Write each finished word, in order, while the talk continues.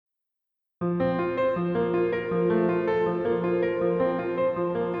This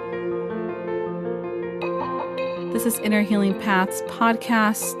is Inner Healing Paths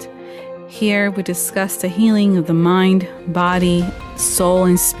podcast. Here we discuss the healing of the mind, body, soul,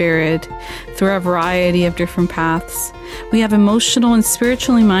 and spirit through a variety of different paths. We have emotional and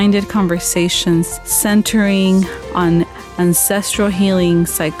spiritually minded conversations centering on ancestral healing,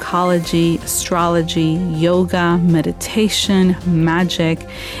 psychology, astrology, yoga, meditation, magic,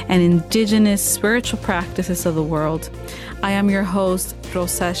 and indigenous spiritual practices of the world. I am your host,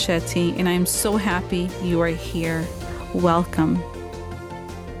 Rosa Shetty, and I am so happy you are here. Welcome.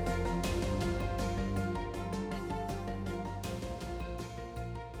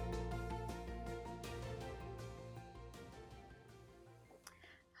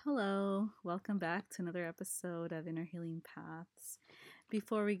 Hello, welcome back to another episode of Inner Healing Paths.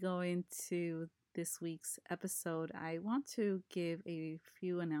 Before we go into this week's episode, I want to give a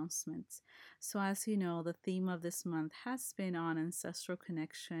few announcements. So as you know, the theme of this month has been on ancestral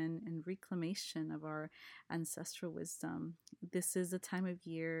connection and reclamation of our ancestral wisdom. This is a time of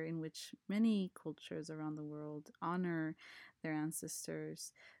year in which many cultures around the world honor their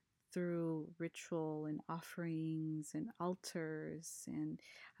ancestors through ritual and offerings and altars and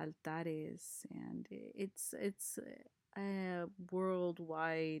altares, and it's a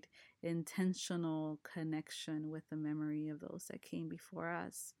worldwide intentional connection with the memory of those that came before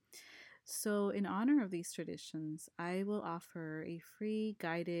us. So, in honor of these traditions, I will offer a free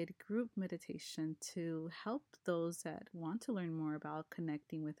guided group meditation to help those that want to learn more about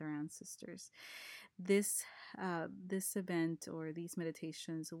connecting with our ancestors. This event or these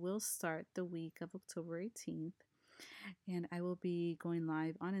meditations will start the week of October 18th, and I will be going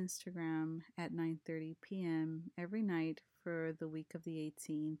live on Instagram at 9:30 p.m. every night for the week of the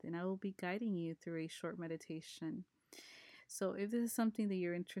 18th, and I will be guiding you through a short meditation. So if this is something that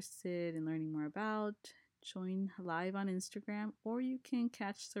you're interested in learning more about, join live on Instagram, or you can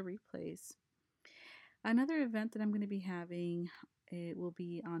catch the replays. Another event that I'm going to be having, it will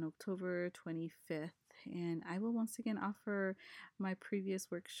be on October 25th, and I will once again offer my previous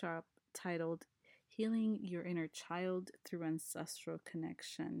workshop titled Healing Your Inner Child Through Ancestral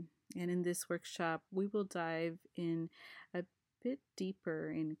Connection. And in this workshop, we will dive in a bit deeper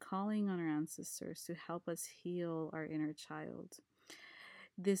in calling on our ancestors to help us heal our inner child.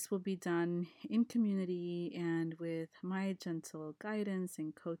 This will be done in community and with my gentle guidance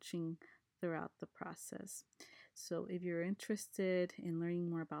and coaching throughout the process. So if you're interested in learning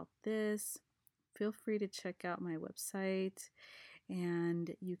more about this, feel free to check out my website,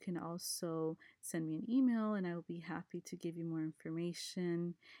 and you can also send me an email and I will be happy to give you more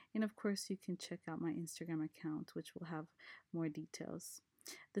information. And of course, you can check out my Instagram account, which will have more details.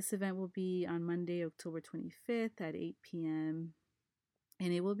 This event will be on Monday, October 25th at 8 p.m.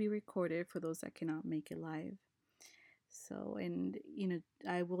 and it will be recorded for those that cannot make it live. So, and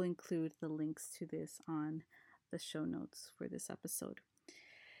I will include the links to this on the show notes for this episode.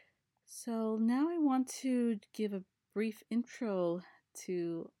 So now I want to give a brief intro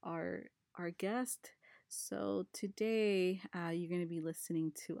to our guest. So today you're going to be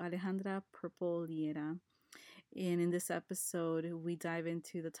listening to Alejandra Purple Liera. And in this episode, we dive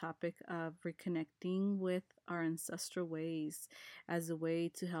into the topic of reconnecting with our ancestral ways as a way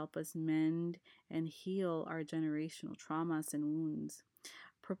to help us mend and heal our generational traumas and wounds.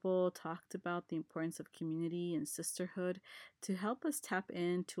 Purple talked about the importance of community and sisterhood to help us tap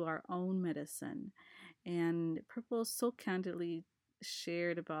into our own medicine. And Purple so candidly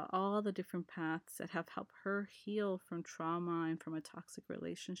shared about all the different paths that have helped her heal from trauma and from a toxic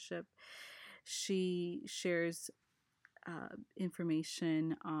relationship. She shares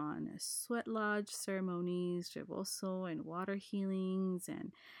information on sweat lodge ceremonies, reboso and water healings,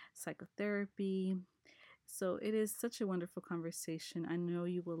 and psychotherapy. So it is such a wonderful conversation. I know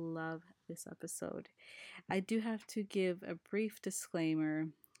you will love this episode. I do have to give a brief disclaimer.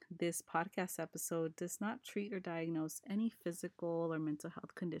 This podcast episode does not treat or diagnose any physical or mental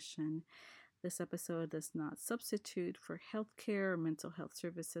health condition. This episode does not substitute for healthcare or mental health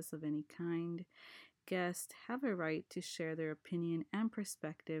services of any kind. Guests have a right to share their opinion and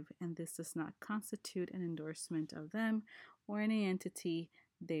perspective, and this does not constitute an endorsement of them or any entity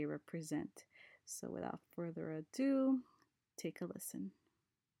they represent. So without further ado, take a listen.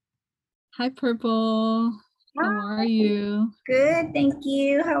 Hi, Purple. How are you? Good, thank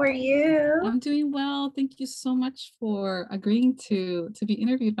you. How are you? I'm doing well. Thank you so much for agreeing to be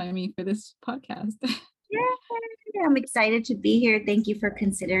interviewed by me for this podcast. Yeah, I'm excited to be here. Thank you for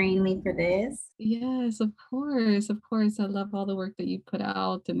considering me for this. Yes, of course. Of course. I love all the work that you put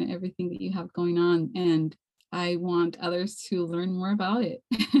out and everything that you have going on. And I want others to learn more about it.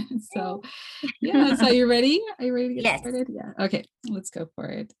 So, yeah, so you ready? Are you ready to get Yes. started? Yeah. Okay, let's go for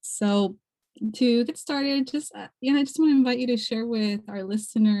it. So, to get started, just I just want to invite you to share with our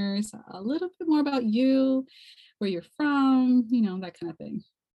listeners a little bit more about you, where you're from, that kind of thing.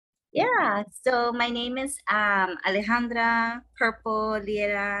 Yeah, so my name is Alejandra Purple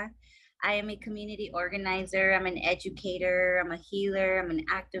Liera. I am a community organizer. I'm an educator. I'm a healer. I'm an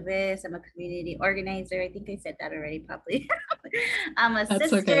activist. I'm a community organizer. I think I said that already, probably. I'm a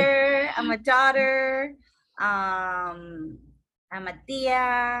That's okay. sister. I'm a daughter. Um, I'm a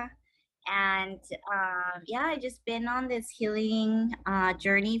tia. And yeah, I just been on this healing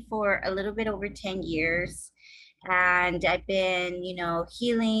journey for a little bit over 10 years. And I've been,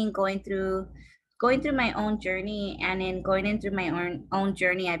 healing, going through my own journey, and in going into my own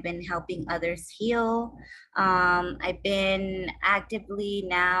journey, I've been helping others heal. I've been actively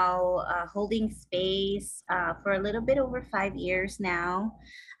now holding space for a little bit over 5 years now,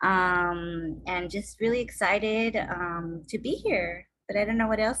 and just really excited to be here. But I don't know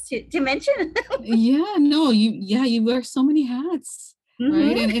what else to mention. Yeah, no, you wear so many hats,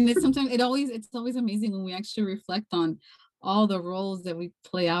 right? Hmm. And it's always amazing when we actually reflect on all the roles that we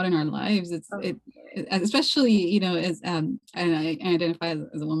play out in our lives. Of Especially, and I identify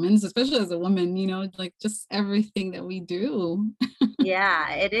as a woman, so especially as a woman, like just everything that we do.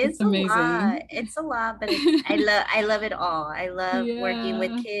 Yeah, it It's is a lot. amazing. It's a lot, but I love it all. I love working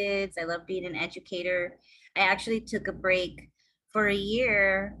with Yeah. kids. I love being an educator. I actually took a break for a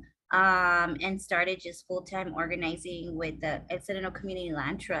year and started just full-time organizing with the Ancestral Community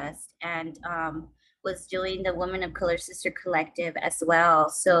Land Trust, and was doing the Women of Color Sister Collective as well.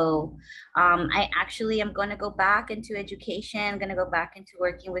 So I actually am going to go back into education. I'm going to go back into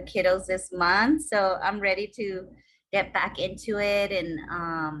working with kiddos this month. So I'm ready to get back into it, and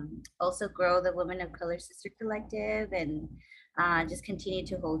also grow the Women of Color Sister Collective, and just continue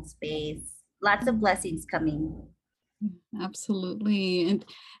to hold space. Lots of blessings coming. Absolutely. And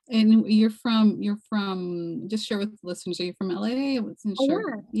you're from just share with the listeners, are you from LA? I wasn't Oh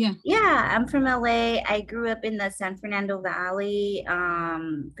sure. yeah. Yeah. Yeah, I'm from LA. I grew up in the San Fernando Valley,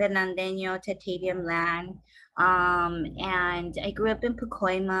 Fernandino, Tatavium land. And I grew up in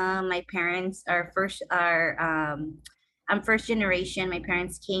Pacoima. My parents are I'm first generation. My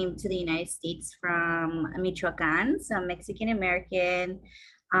parents came to the United States from Michoacan, so I'm Mexican American.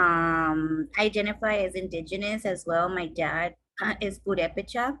 I identify as indigenous as well. My dad is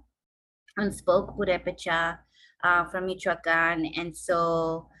Purepecha and spoke Purepecha from Michoacan. And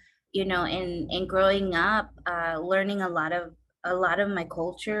so, in growing up, learning a lot of my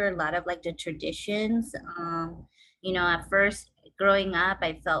culture, a lot of like the traditions. At first growing up,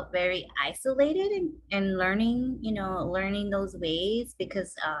 I felt very isolated in learning, learning those ways,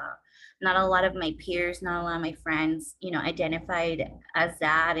 because not a lot of my peers, not a lot of my friends, identified as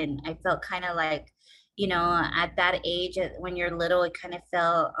that. And I felt kind of like, at that age, when you're little, it kind of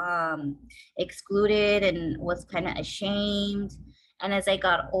felt excluded and was kind of ashamed. And as I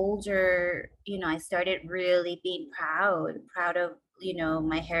got older, I started really being proud of,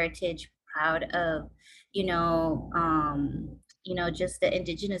 my heritage, proud of, you know, um, just the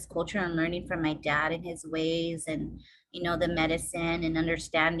indigenous culture, and learning from my dad and his ways, and, the medicine, and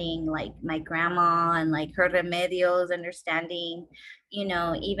understanding like my grandma and like her remedios, understanding,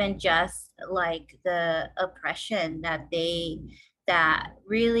 even just like the oppression that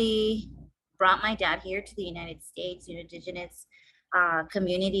really brought my dad here to the United States. Indigenous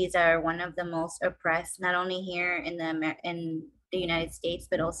communities are one of the most oppressed, not only here in the United States,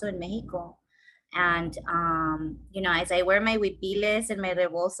 but also in Mexico. And as I wear my huipiles and my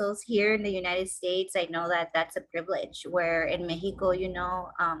rebosos here in the United States, I know that that's a privilege. Where in Mexico,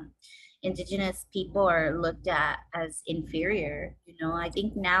 indigenous people are looked at as inferior. I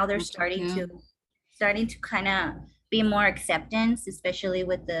think now they're Yeah. starting to kind of be more acceptance, especially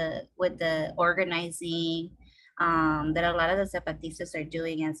with the organizing that a lot of the Zapatistas are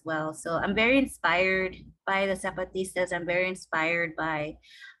doing as well. So I'm very inspired by the Zapatistas. I'm very inspired by,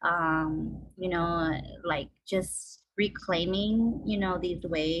 like just reclaiming, these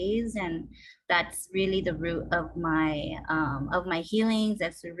ways. And that's really the root of my healings.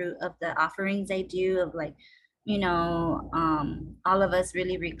 That's the root of the offerings I do, of like, all of us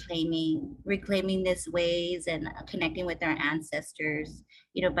really reclaiming these ways, and connecting with our ancestors,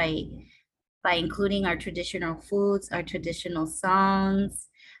 by including our traditional foods, our traditional songs,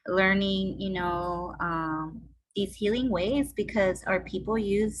 learning, these healing ways, because our people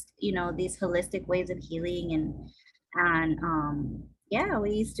used, these holistic ways of healing. And yeah,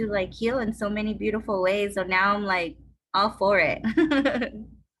 we used to like heal in so many beautiful ways. So now I'm like all for it.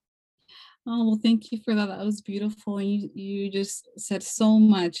 Oh, well, thank you for that. That was beautiful. And you just said so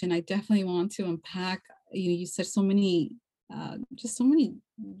much, and I definitely want to unpack. You said so many, just so many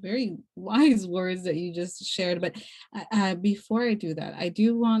very wise words that you just shared. But before I do that, I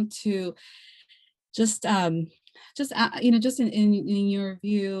do want to just just in your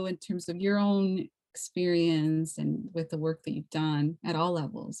view, in terms of your own experience and with the work that you've done at all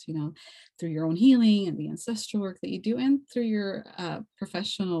levels, through your own healing and the ancestral work that you do, and through your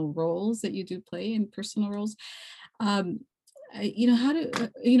professional roles that you do play in personal roles. um how do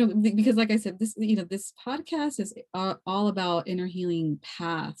because like I said, this podcast is all about inner healing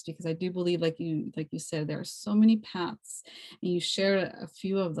paths, because I do believe, like you said, there are so many paths, and you shared a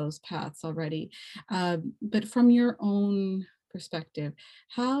few of those paths already. But from your own perspective,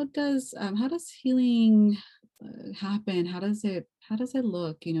 how does healing happen? How does it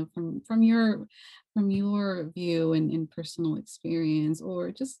look, from your view and in personal experience,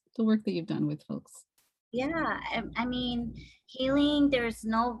 or just the work that you've done with folks? Yeah, I mean, healing, there's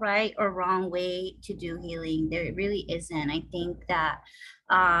no right or wrong way to do healing. There really isn't. I think that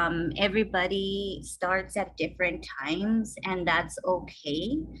everybody starts at different times, and that's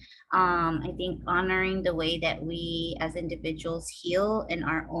okay. I think honoring the way that we as individuals heal in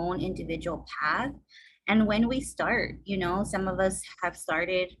our own individual path. And when we start, some of us have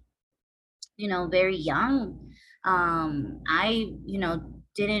started very young. I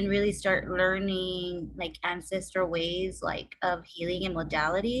didn't really start learning like ancestral ways like of healing and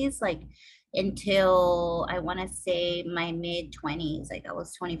modalities like until I want to say my mid 20s. Like I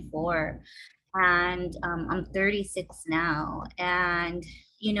was 24, and I'm 36 now. And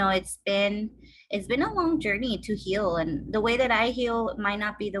it's been a long journey to heal, and the way that I heal might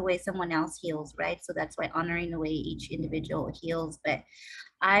not be the way someone else heals, right? So that's why honoring the way each individual heals. But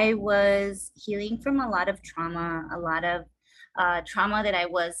I was healing from a lot of trauma, a lot of trauma that I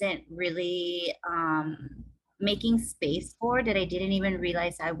wasn't really making space for, that I didn't even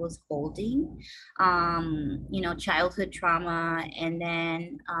realize I was holding. Childhood trauma. And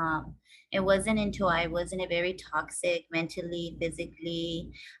then it wasn't until I was in a very toxic, mentally,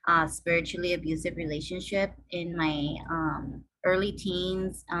 physically, spiritually abusive relationship in my early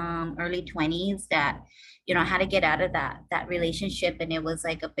teens, early 20s, that I had to get out of that relationship. And it was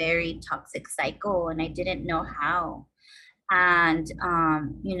like a very toxic cycle, and I didn't know how. And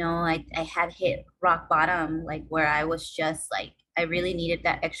I had hit rock bottom, like where I was just like, I really needed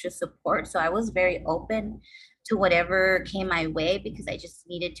that extra support. So I was very open to whatever came my way, because I just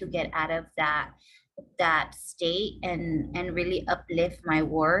needed to get out of that state and really uplift my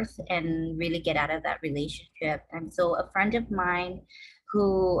worth and really get out of that relationship. And so a friend of mine,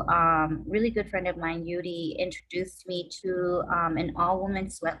 who really good friend of mine, Yuri, introduced me to an all-woman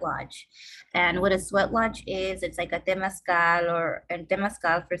sweat lodge. And what a sweat lodge is, it's like a temazcal, or a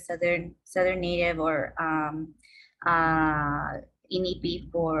temazcal for southern native, or uh inipi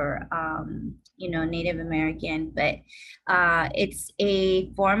for Native American. But it's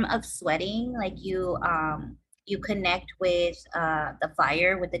a form of sweating. Like you connect with the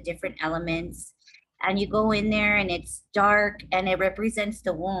fire, with the different elements, and you go in there, and it's dark, and it represents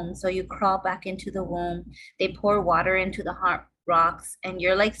the womb. So you crawl back into the womb. They pour water into the hot rocks, and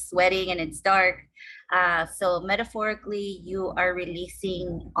you're like sweating, and it's dark. So metaphorically, you are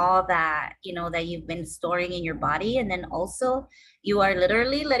releasing all that that you've been storing in your body, and then also you are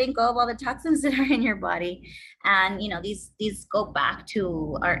literally letting go of all the toxins that are in your body. And these go back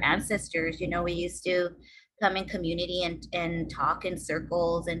to our ancestors. We used to come in community and talk in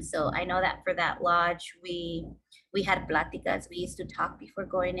circles. And so I know that for that lodge, we had platicas. We used to talk before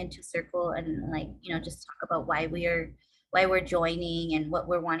going into circle, and like just talk about why we're joining and what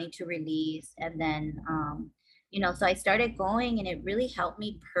we're wanting to release. And then so I started going, and it really helped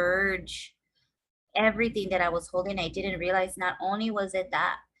me purge everything that I was holding. I didn't realize not only was it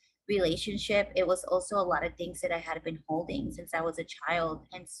that relationship, it was also a lot of things that I had been holding since I was a child.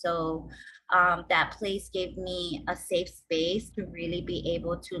 And so that place gave me a safe space to really be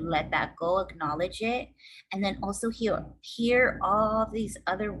able to let that go, acknowledge it, and then also hear all these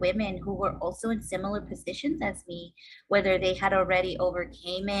other women who were also in similar positions as me, whether they had already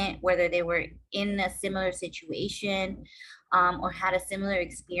overcame it, whether they were in a similar situation, or had a similar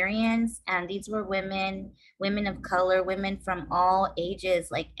experience. And these were women of color, women from all ages,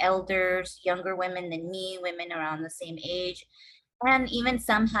 like elders, younger women than me, women around the same age. And even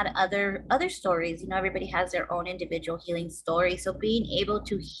some had other stories. Everybody has their own individual healing story. So being able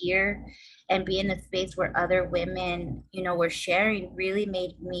to hear and be in a space where other women were sharing really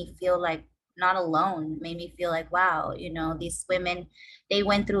made me feel like not alone. It made me feel like, wow, you know, these women, they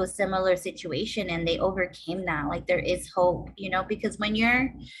went through a similar situation and they overcame that. Like there is hope, you know, because when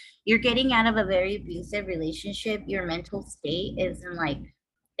you're getting out of a very abusive relationship, your mental state is in like,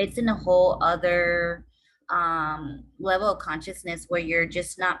 it's in a whole other level of consciousness where you're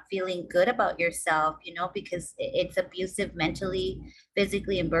just not feeling good about yourself, you know, because it's abusive mentally,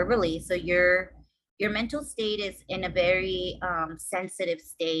 physically, and verbally. So your mental state is in a very sensitive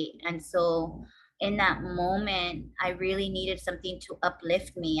state. And so in that moment, I really needed something to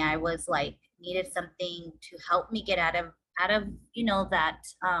uplift me. I was like, needed something to help me get out of, you know, that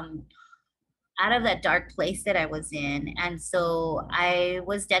out of that dark place that I was in. And so I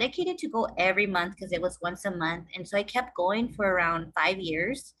was dedicated to go every month because it was once a month. And so I kept going for around 5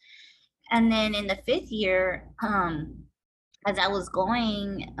 years. And then in the fifth year, as I was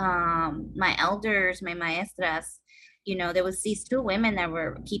going, my elders, my maestras, you know, there was these two women that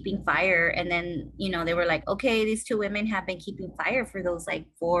were keeping fire. And then, you know, they were like, okay, these two women have been keeping fire for those like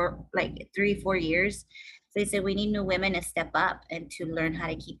 3, 4 years. So they said, we need new women to step up and to learn how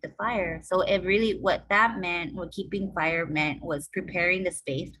to keep the fire. So it really, what that meant, what keeping fire meant was preparing the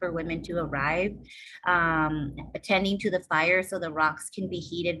space for women to arrive, attending to the fire so the rocks can be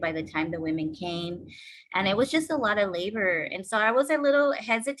heated by the time the women came. And it was just a lot of labor. And so I was a little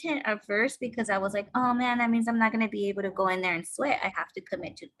hesitant at first because I was like, oh man, that means I'm not going to be able to go in there and sweat. I have to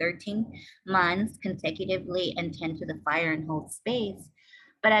commit to 13 months consecutively and tend to the fire and hold space.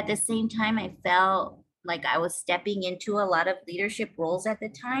 But at the same time, I felt like I was stepping into a lot of leadership roles at the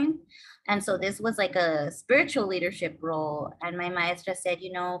time. And so this was like a spiritual leadership role. And my maestra said,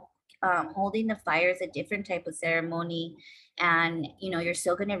 you know, holding the fire is a different type of ceremony. And, you know, you're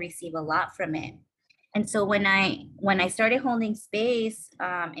still going to receive a lot from it. And so when I started holding space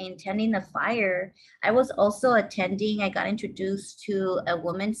and tending the fire, I was also attending. I got introduced to a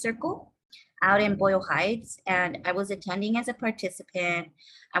women's circle out in Boyle Heights, and I was attending as a participant.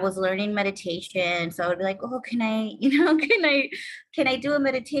 I was learning meditation, so I would be like, "Oh, can I, you know, can I do a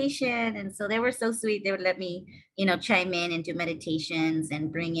meditation?" And so they were so sweet. They would let me, you know, chime in and do meditations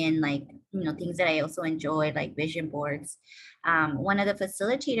and bring in like, you know, things that I also enjoyed, like vision boards. One of the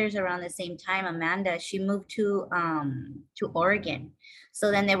facilitators around the same time, Amanda, she moved to Oregon. So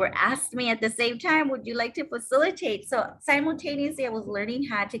then they were asked me at the same time, would you like to facilitate? So simultaneously, I was learning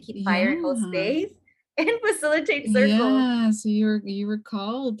how to keep fire and hold Yeah. space and facilitate circles. Yeah, so you were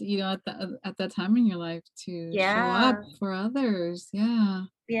called, at that time in your life to show up Yeah. for others. Yeah.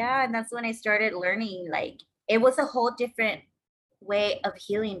 Yeah. And that's when I started learning. Like it was a whole different way of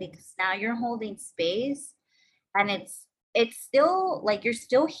healing because now you're holding space and it's still like you're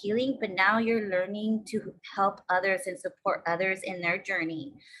still healing, but now you're learning to help others and support others in their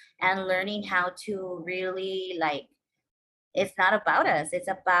journey and learning how to really like, it's not about us, it's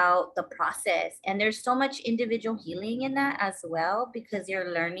about the process. And there's so much individual healing in that as well because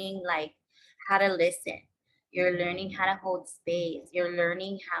you're learning like how to listen, you're learning how to hold space, you're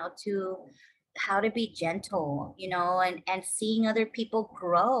learning how to be gentle, you know, and seeing other people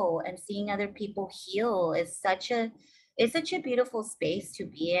grow and seeing other people heal is such a, it's such a beautiful space to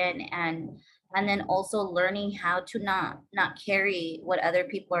be in. And then also learning how to not carry what other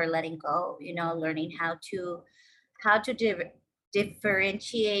people are letting go, you know, learning how to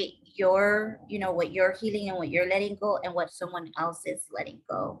differentiate your, you know, what you're healing and what you're letting go and what someone else is letting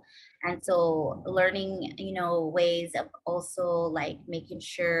go. And so learning, you know, ways of also like making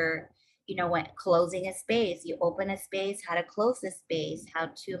sure, you know, when closing a space, you open a space, how to close the space, how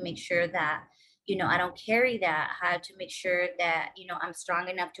to make sure that, you know, I don't carry that, how to make sure that, you know, I'm strong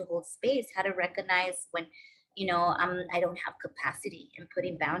enough to hold space, how to recognize when, you know, I don't have capacity, and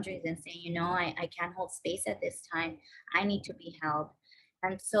putting boundaries and saying, you know, I can't hold space at this time. I need to be held.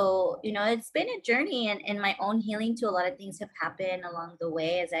 And so, you know, it's been a journey, and my own healing to a lot of things have happened along the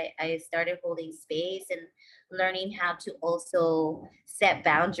way as I started holding space and learning how to also set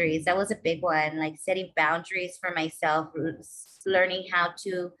boundaries. That was a big one, like setting boundaries for myself, learning how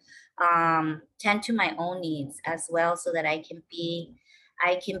to tend to my own needs as well so that I can be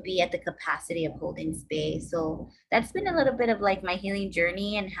at the capacity of holding space. So that's been a little bit of like my healing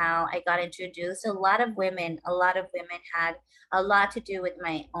journey and how I got introduced. A lot of women had a lot to do with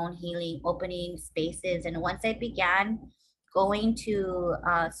my own healing, opening spaces. And once I began going to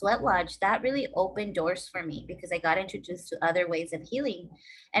Sweat Lodge, that really opened doors for me because I got introduced to other ways of healing.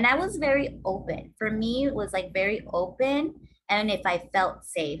 And I was very open. For me, it was like very open. And if I felt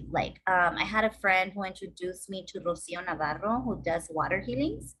safe, like I had a friend who introduced me to Rocio Navarro, who does water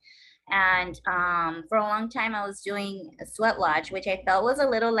healings. And for a long time, I was doing a Sweat Lodge, which I felt was a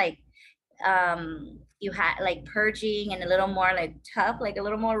little like you had like purging and a little more like tough, like a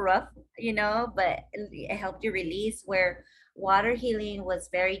little more rough, but it helped you release, where water healing was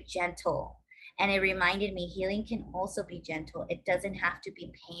very gentle. And it reminded me healing can also be gentle. It doesn't have to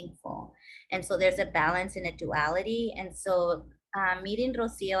be painful. And so there's a balance and a duality. And so meeting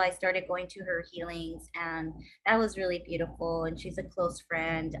Rocio, I started going to her healings, and that was really beautiful. And she's a close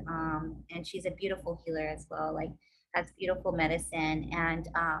friend, and she's a beautiful healer as well. Like, has beautiful medicine. And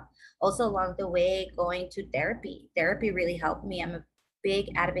also along the way, going to therapy. Therapy really helped me. I'm a big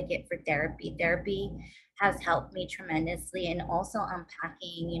advocate for therapy. Therapy has helped me tremendously, and also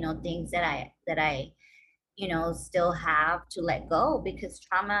unpacking, things that I still have to let go, because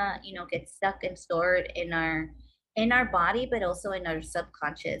trauma, gets stuck and stored in our body, but also in our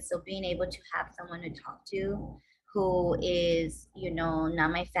subconscious. So being able to have someone to talk to who is,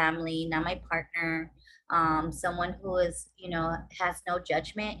 not my family, not my partner, someone who is, has no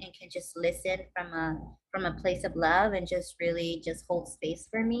judgment and can just listen from a place of love, and just really just hold space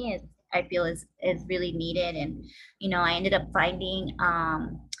for me, I feel is really needed. And I ended up finding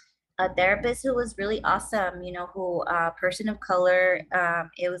a therapist who was really awesome, who person of color.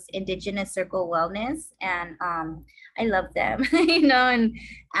 It was Indigenous Circle Wellness, and I love them, and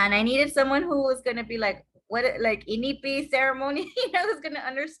I needed someone who was gonna be like what like inipi ceremony, who's gonna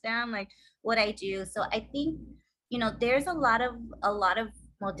understand like what I do. So I think there's a lot of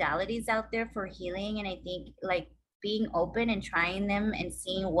modalities out there for healing, and I think like being open and trying them and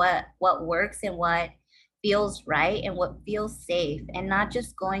seeing what works and what feels right and what feels safe, and not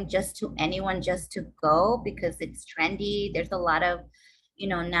just going just to anyone just to go because it's trendy. There's a lot of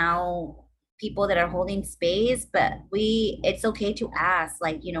now people that are holding space, but it's okay to ask,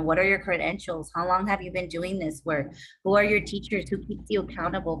 like, what are your credentials, how long have you been doing this work, who are your teachers, who keeps you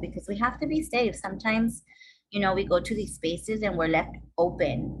accountable, because we have to be safe. Sometimes we go to these spaces and we're left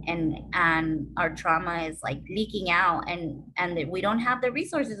open, and our trauma is like leaking out, and we don't have the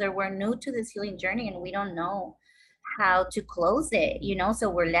resources, or we're new to this healing journey and we don't know how to close it, so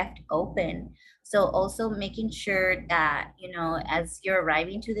we're left open. So also making sure that as you're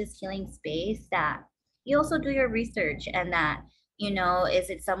arriving to this healing space, that you also do your research, and that is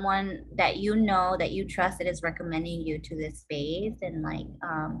it someone that that you trust that is recommending you to this space. And like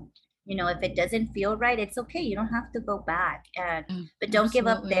if it doesn't feel right, it's okay, you don't have to go back. And Yeah, but don't give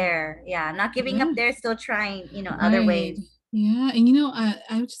up absolutely. there. Yeah, not giving up Yeah. there, still trying other Right. ways. Yeah. And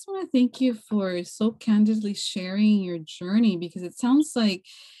I just want to thank you for so candidly sharing your journey, because it sounds like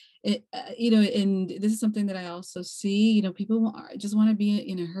and this is something that I also see, people just want to be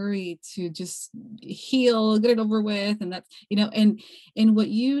in a hurry to just heal, get it over with. And that's, and what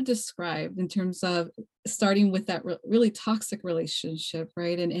you described in terms of starting with that really toxic relationship,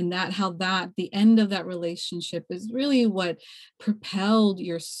 right? And that, how that, the end of that relationship is really what propelled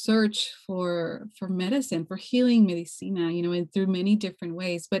your search for medicine, for healing medicina, and through many different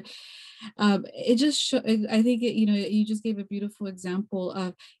ways. But it just I think you just gave a beautiful example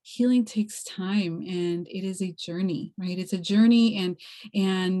of healing takes time, and it is a journey, right? It's a journey,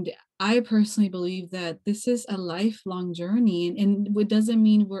 and I personally believe that this is a lifelong journey, and what doesn't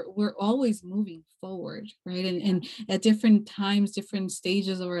mean we're always moving forward, right? And at different times, different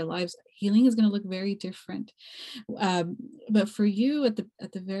stages of our lives, healing is going to look very different. um, but for you at the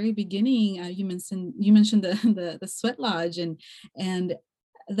very beginning, you mentioned the sweat lodge, and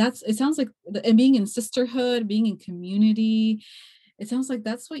that's, it sounds like, and being in sisterhood, being in community, it sounds like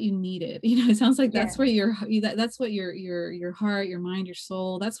that's what you needed. It sounds like Yeah, that's where that's what your heart, your mind, your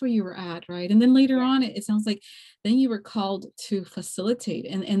soul, that's where you were at, right? And then later yeah, on, it sounds like then you were called to facilitate,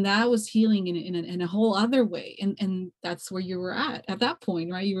 and that was healing in a whole other way, and that's where you were at that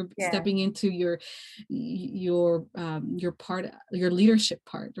point, right? You were yeah, stepping into your part, your leadership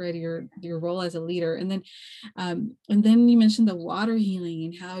part, right? Your role as a leader. And then you mentioned the water healing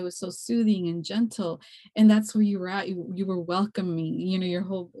and how it was so soothing and gentle, and that's where you were at. You were welcoming, your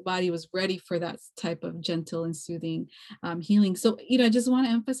whole body was ready for that type of gentle and soothing healing. So I just want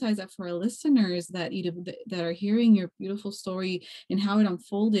to emphasize that for our listeners, that that are hearing your beautiful story and how it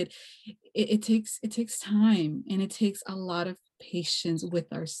unfolded. It takes time, and it takes a lot of patience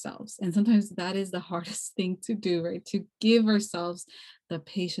with ourselves, and sometimes that is the hardest thing to do, right? To give ourselves the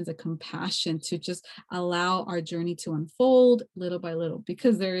patience, the compassion, to just allow our journey to unfold little by little,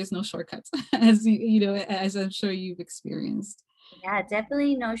 because there is no shortcuts, as as I'm sure you've experienced. yeah,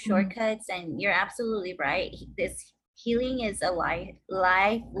 definitely no Mm. shortcuts. And you're absolutely right. This healing is a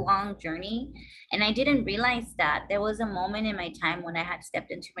lifelong journey. And I didn't realize that there was a moment in my time when I had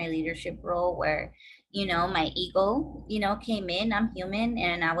stepped into my leadership role where, my ego, came in. I'm human.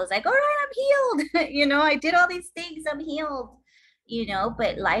 And I was like, all right, I'm healed. I did all these things. I'm healed.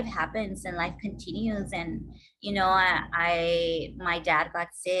 but life happens and life continues. And, my dad got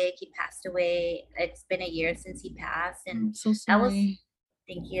sick. He passed away. It's been a year since he passed. And I'm so that was, sorry.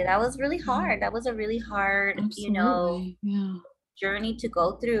 thank you. That was really Yeah, hard. That was a really hard, absolutely. Yeah. journey to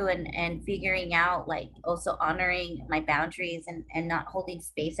go through, and figuring out, like, also honoring my boundaries, and not holding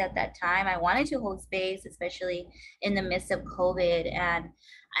space at that time. I wanted to hold space, especially in the midst of COVID, and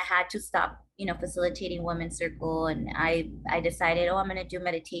I had to stop, facilitating women's circle. And I decided, oh, I'm going to do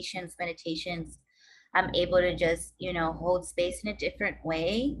meditations. I'm able to just, hold space in a different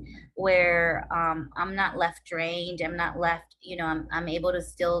way, where I'm not left drained. I'm not left, I'm able to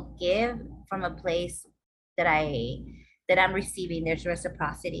still give from a place that I'm receiving. There's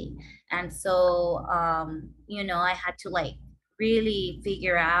reciprocity. And so, I had to, like, really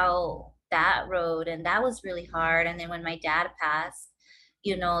figure out that road. And that was really hard. And then when my dad passed,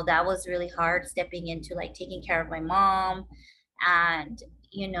 that was really hard, stepping into, like, taking care of my mom, and,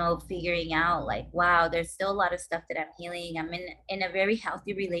 figuring out, like, wow, there's still a lot of stuff that I'm healing. I'm in a very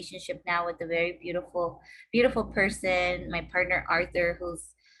healthy relationship now with a very beautiful person, my partner Arthur,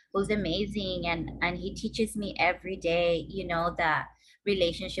 who's amazing. And he teaches me every day, that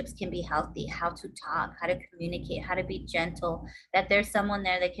relationships can be healthy, how to talk, how to communicate, how to be gentle, that there's someone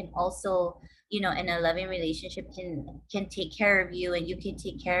there that can also, in a loving relationship, can take care of you, and you can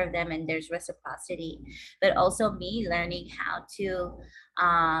take care of them, and there's reciprocity. But also me learning how to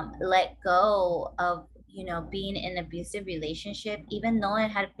let go of, being in an abusive relationship, even though it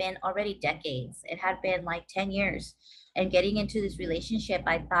had been already decades. It had been like 10 years. And getting into this relationship,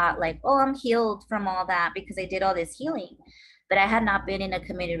 I thought, like, oh, I'm healed from all that because I did all this healing. But I had not been in a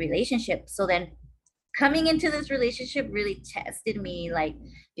committed relationship. So then coming into this relationship really tested me, like,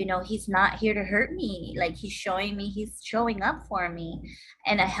 he's not here to hurt me. Like, he's showing me, he's showing up for me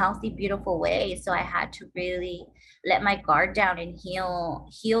in a healthy, beautiful way. So I had to really let my guard down and heal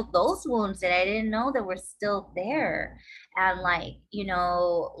those wounds that I didn't know that were still there. And, like,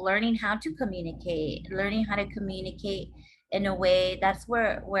 learning how to communicate in a way. That's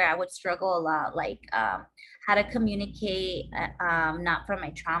where I would struggle a lot, like, how to communicate, not from my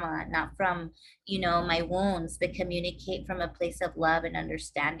trauma, not from, my wounds, but communicate from a place of love and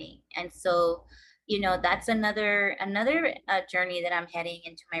understanding. And so, that's another journey that I'm heading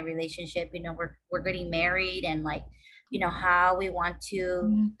into my relationship. We're getting married, and, like, how we want to. Yeah.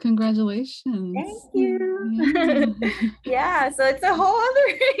 Thank Congratulations. you. Yeah. Yeah, so it's a whole other,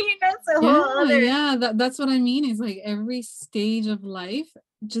 it's a whole Yeah, other. yeah. That's what I mean. Is like every stage of life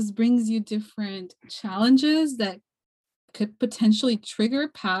just brings you different challenges that could potentially trigger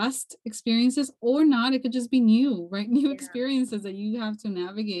past experiences or not. It could just be new, right? New Yeah, experiences that you have to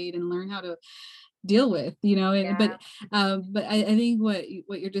navigate and learn how to deal with, and yeah, but I think what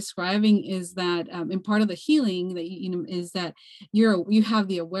you're describing is that and part of the healing that is that you have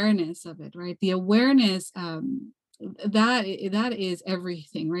the awareness of it, right? The awareness, that is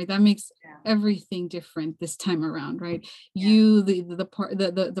everything, right? That makes yeah, everything different this time around, right? yeah, You the part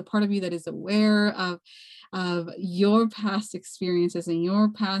the part of you that is aware of your past experiences and your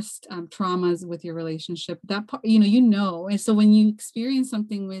past traumas with your relationship, that part, and so when you experience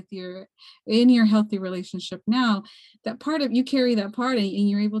something in your healthy relationship now, that part of you carry that part, and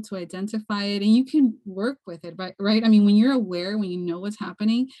you're able to identify it, and you can work with it, right? I mean, when you're aware, when you know what's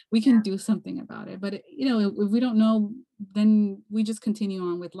happening, we can yeah, do something about it. But if we don't know, then we just continue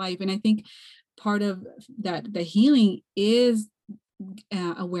on with life. And I think part of that, the healing, is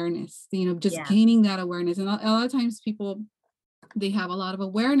awareness, just yeah, gaining that awareness. And a lot of times people, they have a lot of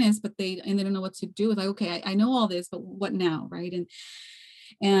awareness, but they don't know what to do. It's like, okay, I know all this, but what now, right?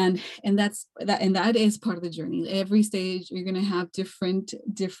 And that is part of the journey. Every stage you're going to have different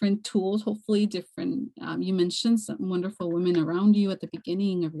tools, hopefully different, you mentioned some wonderful women around you at the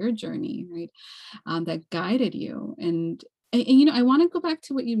beginning of your journey, right? That guided you. And I want to go back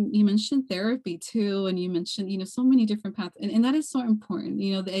to what you mentioned, therapy too, and you mentioned, so many different paths, and that is so important.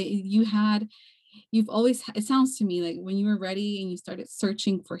 You've always, it sounds to me like when you were ready and you started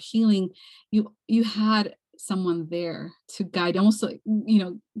searching for healing, you had someone there to guide, almost like,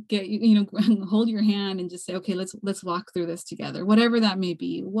 get hold your hand and just say, okay, let's walk through this together, whatever that may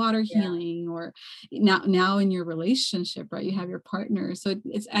be, water yeah, healing, or now in your relationship, right? You have your partner. So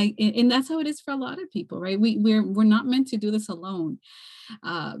and that's how it is for a lot of people, right? We're not meant to do this alone.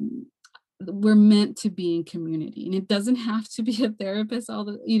 um, we're meant to be in community, and it doesn't have to be a therapist all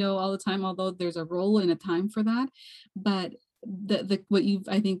the time, although there's a role and a time for that. But the what you've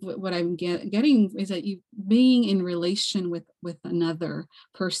I think what I'm getting is that you being in relation with another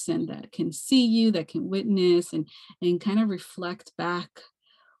person that can see you, that can witness and kind of reflect back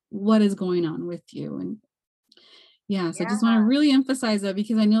what is going on with you. And Yeah, so I just want to Yeah. really emphasize that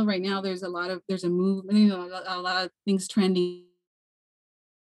because I know right now there's a movement, a lot of things trending,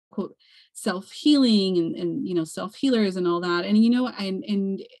 quote, self-healing and self-healers and all that. And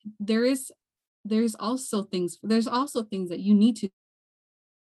and there is there's also things that you need to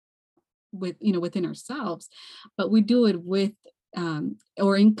within ourselves, but we do it with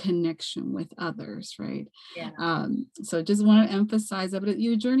or in connection with others, right? Yeah. So just want to emphasize that, but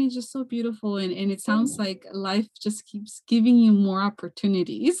your journey is just so beautiful, and it sounds Thank like life just keeps giving you more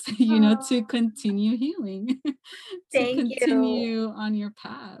opportunities, to oh, continue healing, to thank you. continue on your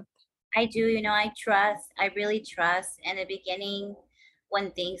path. I do, I trust, I really trust. In the beginning,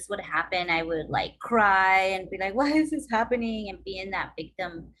 when things would happen, I would like cry and be like, why is this happening? And be in that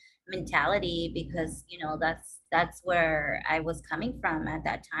victim mentality because, that's where I was coming from at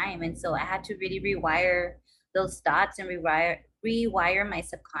that time. And so I had to really rewire those thoughts and rewire my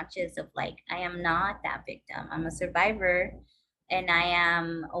subconscious of like, I am not that victim. I'm a survivor and I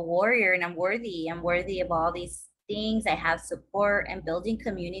am a warrior and I'm worthy. I'm worthy of all these things. I have support and building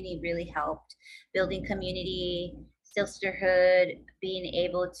community really helped. Building community, sisterhood, being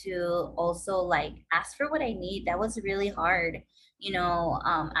able to also like ask for what I need. That was really hard.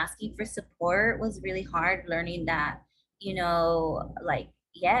 Asking for support was really hard. Learning that, like,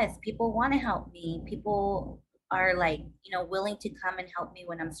 yes, people want to help me. People are like, willing to come and help me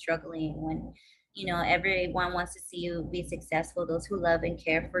when I'm struggling, when everyone wants to see you be successful. Those who love and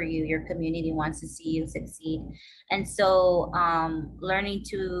care for you, your community wants to see you succeed. And so learning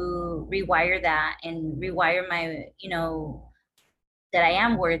to rewire that and rewire my, that I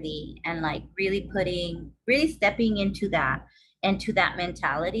am worthy and like really stepping into that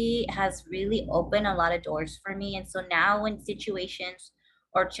mentality has really opened a lot of doors for me. And so now when situations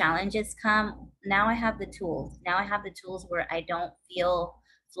or challenges come, now I have the tools. Now I have the tools where I don't feel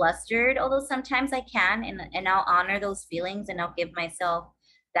flustered, although sometimes I can, and I'll honor those feelings and I'll give myself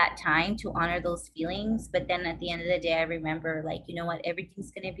that time to honor those feelings. But then at the end of the day, I remember like, you know what,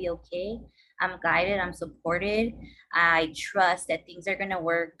 everything's gonna be okay. I'm guided, I'm supported. I trust that things are going to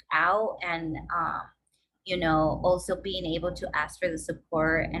work out. And, also being able to ask for the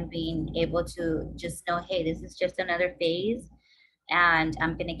support and being able to just know, hey, this is just another phase and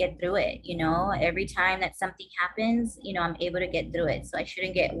I'm going to get through it. Every time that something happens, I'm able to get through it. So I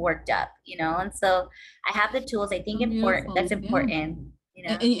shouldn't get worked up, and so I have the tools. I think So that's beautiful.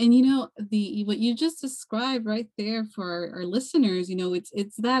 Yeah. And the what you just described right there for our listeners,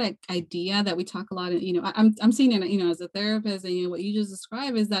 it's that idea that we talk a lot of, I'm seeing it, as a therapist, and what you just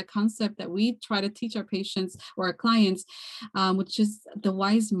described is that concept that we try to teach our patients or our clients, which is the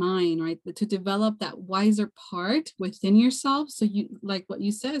wise mind, right? To develop that wiser part within yourself, so you, like what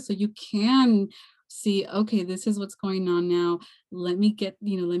you said, so you can see, okay, this is what's going on now. Let me go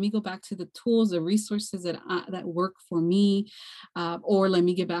back to the tools, the resources that work for me, or let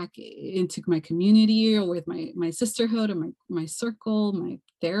me get back into my community or with my sisterhood or my circle, my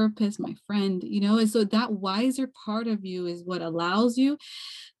therapist, my friend, and so that wiser part of you is what allows you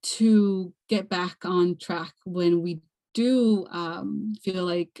to get back on track when we do feel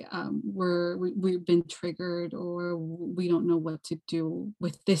like we've been triggered or we don't know what to do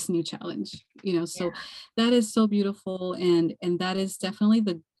with this new challenge, so Yeah. that is so beautiful, and that is definitely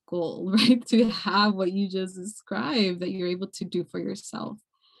the goal, right? To have what you just described that you're able to do for yourself.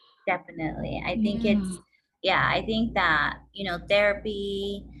 Definitely. Yeah. Yeah, I think that,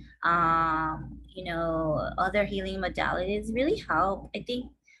 therapy, other healing modalities really help. I think,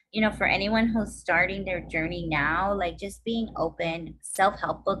 for anyone who's starting their journey now, like just being open,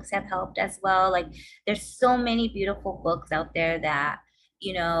 self-help books have helped as well. Like there's so many beautiful books out there that,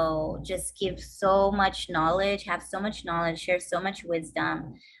 just give so much knowledge, have so much knowledge, share so much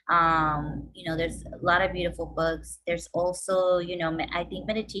wisdom. There's a lot of beautiful books. There's also, I think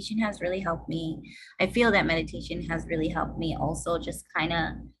meditation has really helped me. I feel that meditation has really helped me also just kind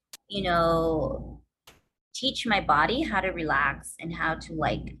of, you know teach my body how to relax and how to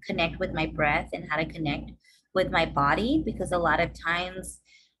like connect with my breath and how to connect with my body, because a lot of times,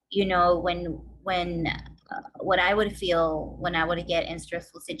 what I would feel when I would get in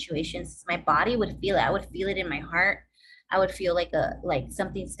stressful situations, my body would feel it. I would feel it in my heart. I would feel like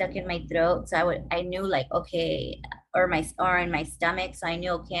something stuck in my throat. So I knew like, okay, or in my stomach. So I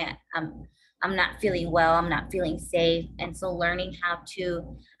knew, okay, I'm not feeling well. I'm not feeling safe. And so learning how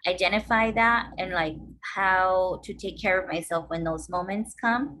to identify that and like how to take care of myself when those moments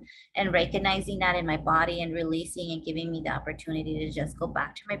come, and recognizing that in my body and releasing and giving me the opportunity to just go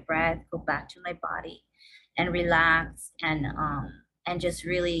back to my breath, go back to my body and relax, and just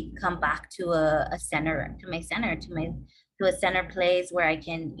really come back to a center, to my to a center place where I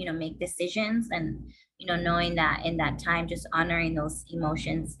can, make decisions, and, knowing that in that time, just honoring those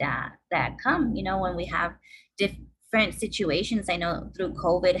emotions that come, when we have different situations. I know through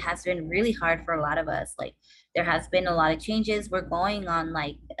COVID has been really hard for a lot of us. Like, there has been a lot of changes. We're going on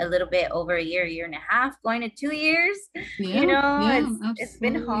like a little bit over a year and a half, going to 2 years. Yeah, yeah, It's been absolutely. It's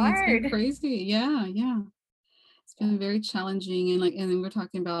been hard. crazy. Yeah, yeah. It's been very challenging, and like, and then we're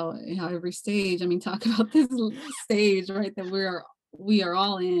talking about how every stage. I mean, talk about this stage, right? That we are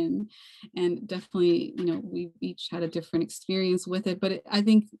all in, and definitely, we've each had a different experience with it. But I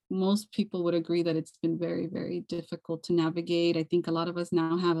think most people would agree that it's been very, very difficult to navigate. I think a lot of us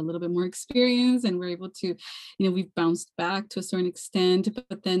now have a little bit more experience, and we're able to, we've bounced back to a certain extent.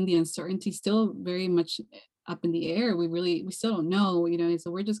 But then the uncertainty still very much up in the air. We still don't know,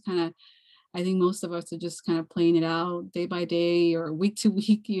 so we're just kind of, I think most of us are just kind of playing it out day by day or week to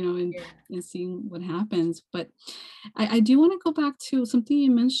week, Yeah. and seeing what happens. But I do want to go back to something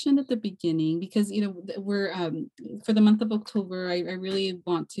you mentioned at the beginning, because we're for the month of October. I really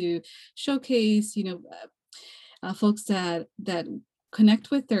want to showcase, folks that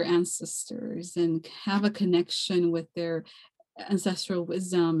connect with their ancestors and have a connection with their ancestral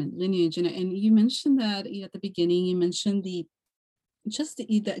wisdom and lineage. And you mentioned that, at the beginning, you mentioned that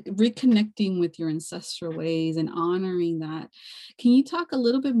reconnecting with your ancestral ways and honoring that. Can you talk a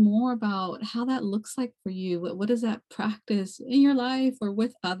little bit more about how that looks like for you? What does that practice in your life or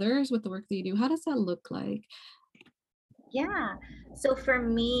with others, with the work that you do? How does that look like? Yeah. So for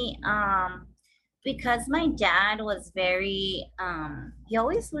me, because my dad was very, he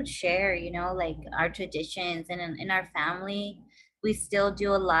always would share, like our traditions, and in our family, we still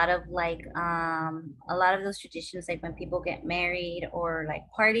do a lot of those traditions, like when people get married or like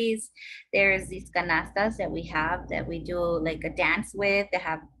parties, there's these canastas that we have that we do like a dance with, that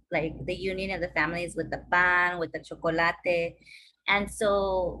have like the union of the families with the pan, with the chocolate. And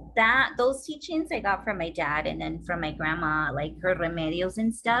so that those teachings I got from my dad, and then from my grandma, like her remedios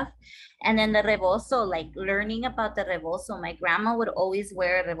and stuff. And then the rebozo, like learning about the rebozo. My grandma would always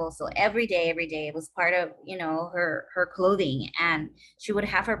wear a rebozo every day, every day. It was part of, her clothing. And she would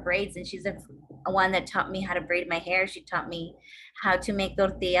have her braids, and she's the one that taught me how to braid my hair. She taught me how to make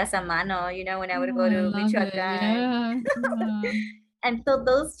tortillas a mano, when I would Oh, go I to love it. Michoacan. Yeah, yeah. And so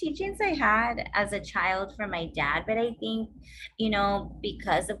those teachings I had as a child from my dad, but I think,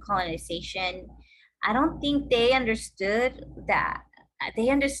 because of colonization, I don't think they understood that. They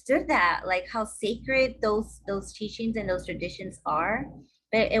understood that, like how sacred those teachings and those traditions are.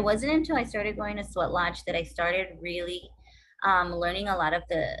 But it wasn't until I started going to Sweat Lodge that I started really learning a lot of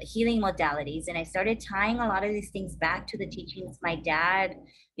the healing modalities, and I started tying a lot of these things back to the teachings my dad,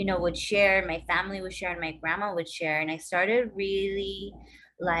 would share, my family would share, and my grandma would share. And I started really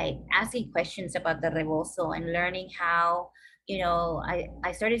like asking questions about the rebozo and learning how,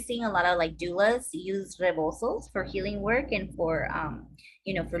 I started seeing a lot of like doulas use rebozos for healing work and for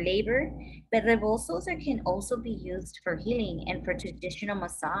labor. But rebozos can also be used for healing and for traditional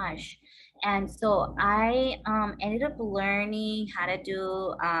massage. And so I ended up learning how to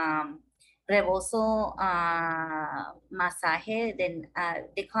do rebozo masaje. Then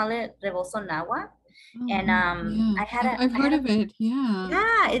they call it rebozo nawa. Oh, And wow. Yeah, I had I've heard of it. Yeah,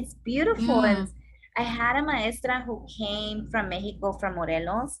 yeah, it's beautiful. And yeah. I had a maestra who came from Mexico, from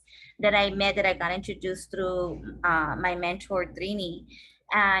Morelos, that I met, that I got introduced through my mentor, Trini.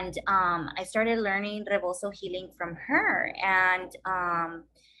 And I started learning rebozo healing from her,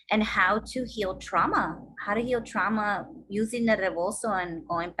 and how to heal trauma, how to heal trauma using the rebozo and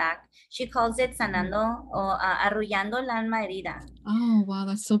going back. She calls it Mm. sanando or arrullando la alma herida. Oh, wow,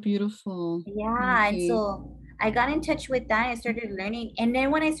 that's so beautiful. Yeah, and Okay. so I got in touch with that. I started learning, and then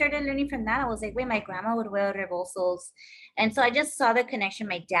when I started learning from that, I was like, wait, my grandma would wear rebosos, and so I just saw the connection.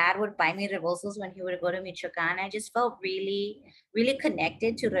 My dad would buy me rebosos when he would go to Michoacan. I just felt really, really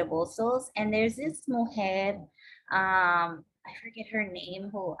connected to rebosos. And there's this mujer, I forget her name,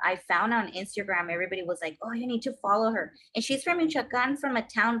 who I found on Instagram. Everybody was like, oh, you need to follow her, and she's from Michoacan, from a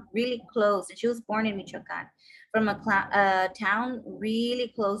town really close, and she was born in Michoacan, from a town really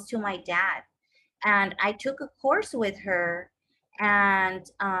close to my dad. And I took a course with her, and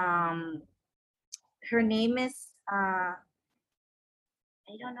her name is I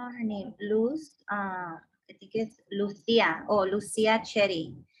don't know her name, Luz. I think it's Lucia. Oh, Lucia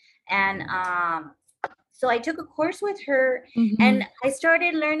Cherry. And so I took a course with her, and Mhm. I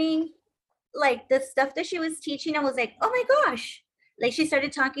started learning like the stuff that she was teaching. I was like, oh my gosh. Like, she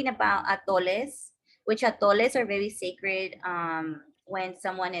started talking about atoles, which atoles are very sacred when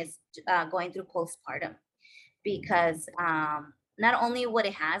someone is going through postpartum, because not only what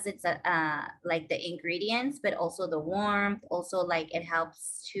it has, it's a like the ingredients, but also the warmth. Also, like it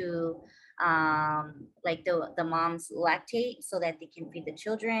helps to like the moms lactate so that they can feed the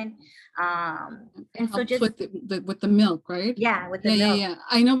children. It And so helps just with with the milk, right? yeah, with the Yeah, yeah, milk. yeah.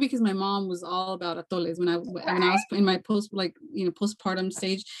 I know because my mom was all about atoles when I was Right. in my postpartum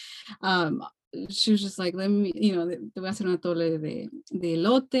stage. Um, she was just like, let me, te voy a hacer un atole de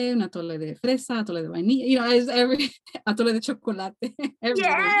elote, un atole de fresa, atole de vainilla, as every atole de chocolate,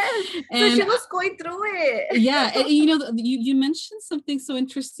 everything. Yes. So And she was going through it. yeah, and, you mentioned something so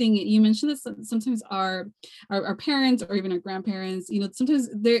interesting. You mentioned that sometimes our parents or even our grandparents, sometimes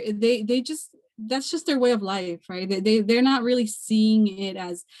they just, that's just their way of life, right? They're not really seeing it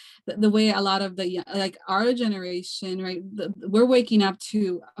as the way a lot of like our generation, right? We're waking up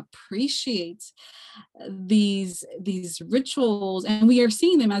to appreciate these rituals, and we are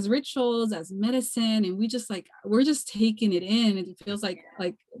seeing them as rituals, as medicine, and we're just taking it in. It feels like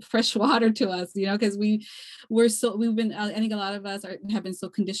fresh water to us, because we've been, I think a lot of us have been so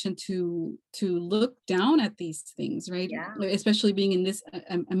conditioned to look down at these things, right? Yeah. Especially being in this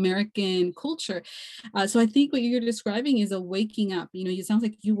American culture. So I think what you're describing is a waking up. It sounds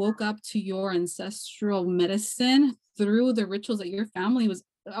like you woke up to your ancestral medicine through the rituals that your family was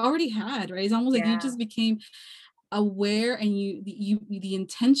already had, right? It's almost like you Yeah. just became aware, and the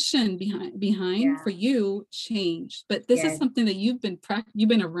intention behind Yeah. for you changed. But this is Yes. something that you've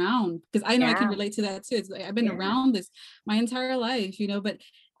been around, because I know I can Yeah. relate to that too. It's like I've been Yeah. around this my entire life, but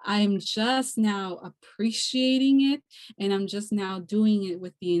I'm just now appreciating it, and I'm just now doing it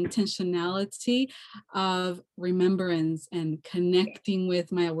with the intentionality of remembrance and connecting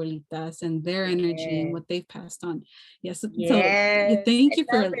with my abuelitas and their energy and Yes. what they've passed on. Yes. So yeah, Yes. thank I you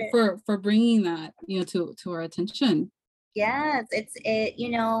love it. for bringing that, to our attention. Yes.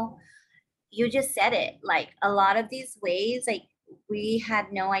 You just said it. Like a lot of these ways, like we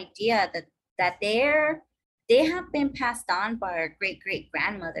had no idea that they have been passed on by our great great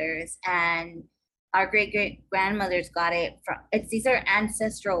grandmothers, and our great great grandmothers got it from, it's these are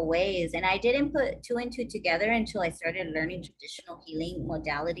ancestral ways. And I didn't put two and two together until I started learning traditional healing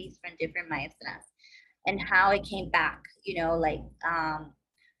modalities from different maestras and how it came back,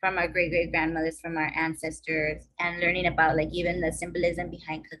 from our great great grandmothers, from our ancestors, and learning about like even the symbolism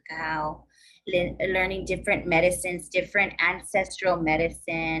behind cacao, learning different medicines, different ancestral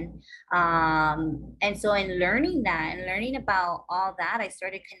medicine. And so in learning that and learning about all that, I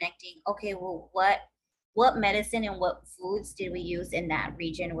started connecting, okay, well, what medicine and what foods did we use in that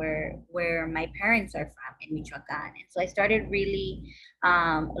region where my parents are from in Michoacan. And so I started really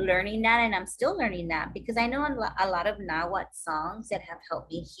learning that, and I'm still learning that because I know a lot of Nahuatl songs that have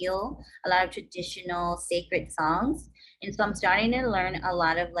helped me heal, a lot of traditional sacred songs. And so I'm starting to learn a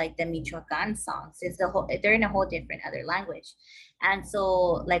lot of like the Michoacan songs. They're in a whole different other language. And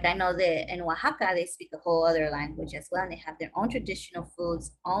so like I know that in Oaxaca they speak a whole other language as well, and they have their own traditional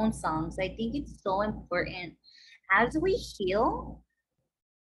foods, own songs. I think it's so important as we heal,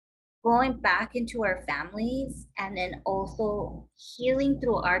 going back into our families, and then also healing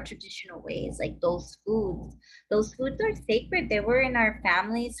through our traditional ways, like those foods are sacred. They were in our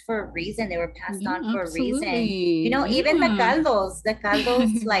families for a reason. They were passed Yeah, on for a reason. absolutely. Even the Yeah. caldos, like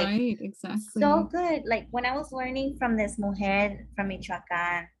Right, so exactly. good. Like when I was learning from this mujer from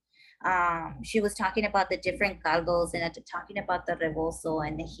Michoacan, she was talking about the different caldos and talking about the rebozo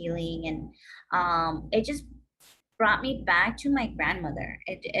and the healing, and it just brought me back to my grandmother.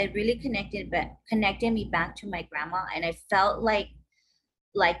 It really connected me back to my grandma, and I felt like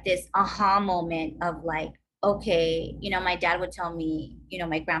this aha moment of like, okay, my dad would tell me,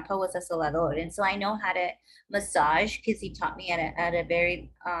 my grandpa was a solador. And so I know how to massage because he taught me at a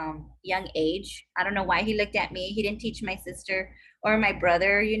very young age. I don't know why he looked at me. He didn't teach my sister or my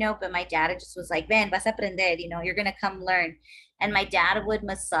brother, but my dad just was like, ven, vas a aprender, you're going to come learn. And my dad would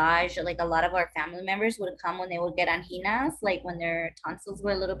massage, like a lot of our family members would come when they would get anginas, like when their tonsils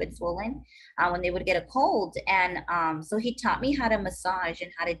were a little bit swollen, when they would get a cold. And so he taught me how to massage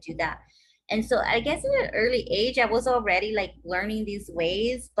and how to do that. And so I guess at an early age, I was already like learning these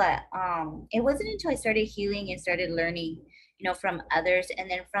ways, but it wasn't until I started healing and started learning, from others.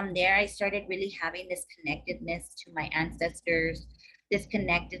 And then from there, I started really having this connectedness to my ancestors, this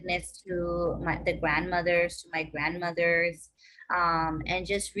connectedness to the grandmothers, to my grandmothers, and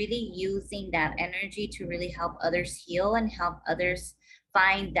just really using that energy to really help others heal and help others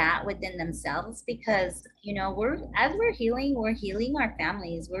find that within themselves. Because we're healing our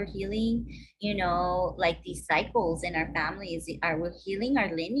families, we're healing, like these cycles in our families, we're healing our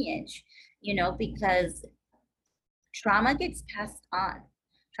lineage, because trauma gets passed on.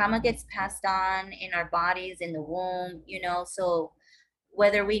 trauma gets passed on in our bodies in the womb, you know. So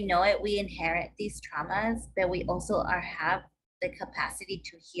whether we know it, we inherit these traumas, but we also have the capacity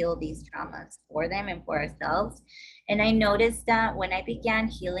to heal these traumas for them and for ourselves. And I noticed that when I began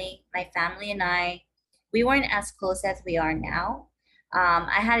healing, my family and I, we weren't as close as we are now.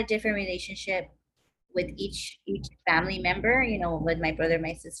 I had a different relationship with each family member, you know, with my brother,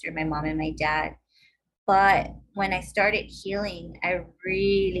 my sister, my mom, and my dad. But when I started healing, I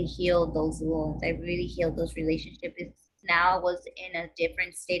really healed those wounds. I really healed those relationships. Now I was in a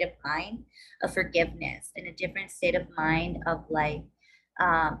different state of mind of forgiveness, in a different state of mind of like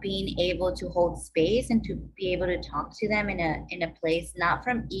being able to hold space and to be able to talk to them in a place not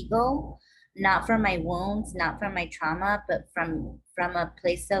from ego, not from my wounds, not from my trauma, but from a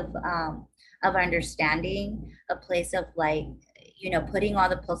place of understanding, a place of like, you know, putting all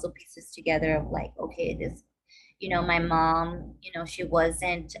the puzzle pieces together of like, okay, this, you know, my mom, you know, she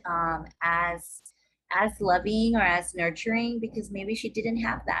wasn't as loving or as nurturing because maybe she didn't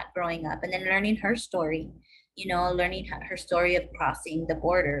have that growing up. And then learning her story, you know, learning her story of crossing the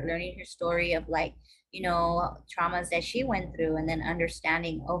border, learning her story of like, you know, traumas that she went through, and then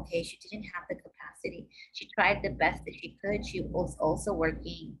understanding, okay, she didn't have the capacity. She tried the best that she could. She was also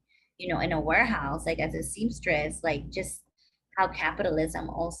working, you know, in a warehouse, like as a seamstress, like just how capitalism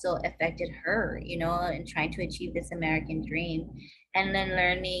also affected her, you know, and trying to achieve this American dream. And then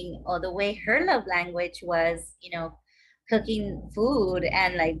learning all the way her love language was, you know, cooking food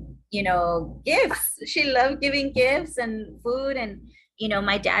and like, you know, gifts. She loved giving gifts and food. And, you know,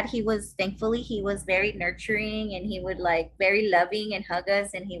 my dad, he was thankfully, he was very nurturing and he would like very loving and hug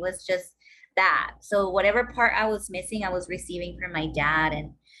us. And he was just that. So whatever part I was missing, I was receiving from my dad.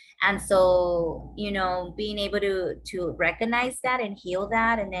 And so, you know, being able to recognize that and heal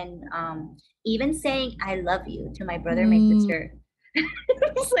that, and then even saying I love you to my brother and my Mm, sister.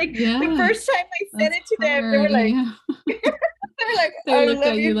 It was like the yeah, first time I said that's it to them, they were hard. like, Yeah. they were like, They I look love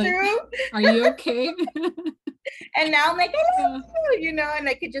at you you like, too. are you okay? And now I'm like, I Yeah. love you, you know, and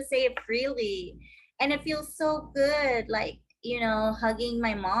I could just say it freely. And it feels so good, like, you know, hugging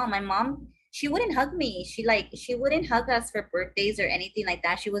my mom. My mom, she wouldn't hug me. She wouldn't hug us for birthdays or anything like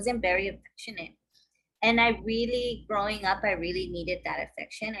that. She wasn't very affectionate. And I really, growing up, I really needed that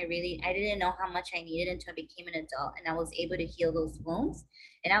affection. I didn't know how much I needed until I became an adult and I was able to heal those wounds.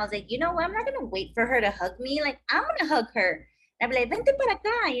 And I was like, you know what? I'm not gonna wait for her to hug me. Like, I'm gonna hug her. And I'd be like, vente para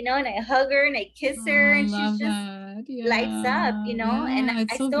acá, you know, and I hug her and I kiss Oh, her, I and she's love just that. lights up, you Yeah. know, and Yeah.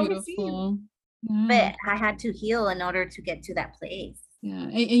 It's I so still receive, beautiful. Yeah. but I had to heal in order to get to that place. Yeah,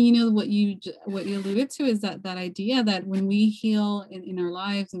 and you know what what you alluded to is that idea that when we heal in our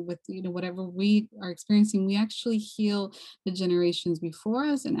lives and with you know whatever we are experiencing, we actually heal the generations before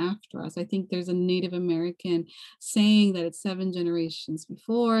us and after us. I think there's a Native American saying that it's 7 generations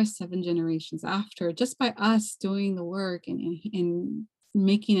before, 7 generations after, just by us doing the work and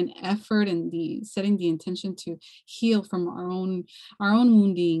making an effort and the setting the intention to heal from our own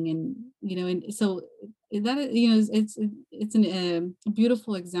wounding and you know and so that you know it's a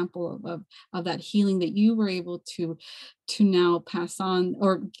beautiful example of that healing that you were able to now pass on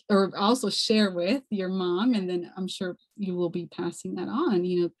or also share with your mom, and then I'm sure you will be passing that on,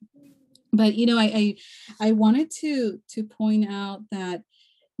 you know. But you know I wanted to point out that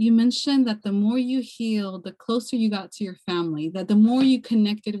you mentioned that the more you healed, the closer you got to your family, that the more you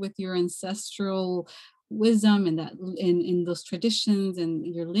connected with your ancestral wisdom and that in those traditions and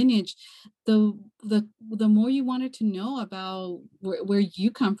your lineage, the more you wanted to know about where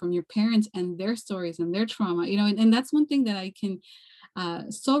you come from, your parents and their stories and their trauma, you know, and that's one thing that I can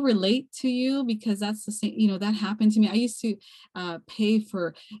so relate to you because that's the same, you know, that happened to me. I used to pay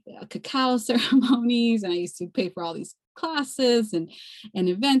for cacao ceremonies and I used to pay for all these classes and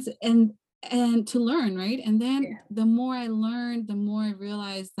events and to learn, right? And then Yeah. the more I learned, the more I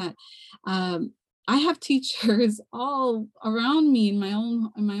realized that um, I have teachers all around me in my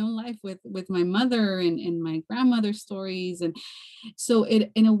own life with my mother and my grandmother's stories, and so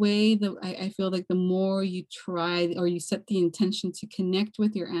it in a way that I feel like the more you try or you set the intention to connect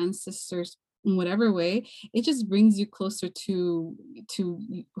with your ancestors in whatever way, it just brings you closer to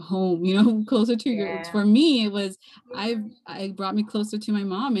home, you know, closer to your Yeah. for me it was I brought me closer to my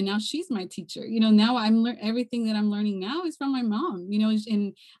mom, and now she's my teacher, you know. Now everything that I'm learning now is from my mom, you know,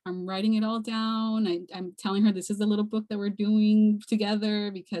 and I'm writing it all down. I'm telling her this is the little book that we're doing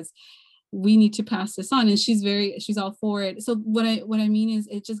together because we need to pass this on, and she's all for it. So what I mean is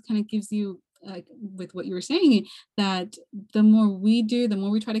it just kind of gives you like with what you were saying, that the more we do, the more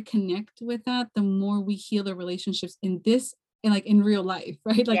we try to connect with that, the more we heal the relationships in this like in real life,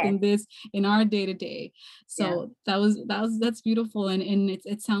 right? Like Yes. in our day to day. Yeah. So that's beautiful. And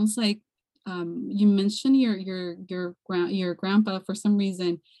it sounds like you mentioned your grandpa for some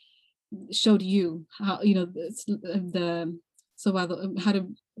reason showed you how, the sobado, how to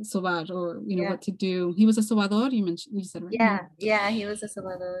sobar, or Yeah. what to do. He was a sobador, you said, right? Yeah. Yeah. Yeah. He was a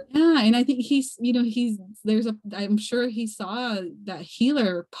Salvador. Yeah, and I think I'm sure he saw that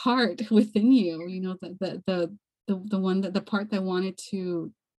healer part within you, the one, that the part that wanted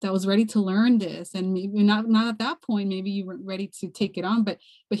to, that was ready to learn this. And maybe not at that point, maybe you weren't ready to take it on, but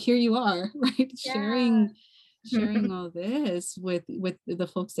here you are, right? Yeah. Sharing all this with the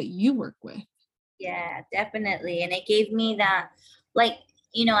folks that you work with. Yeah, definitely. And it gave me that, like,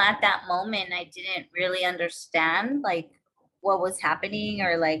 you know, at that moment, I didn't really understand like what was happening,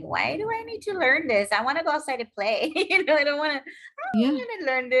 or like, why do I need to learn this? I want to go outside and play. I don't want Yeah, to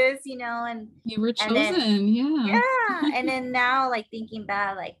learn this, you were and then, chosen. Yeah. yeah. And then now, like thinking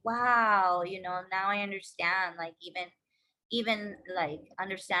back, like, wow, now I understand, like, even like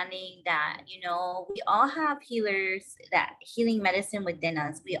understanding that we all have healers, that healing medicine within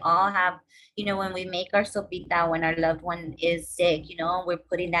us. We all have, when we make our sopita when our loved one is sick, we're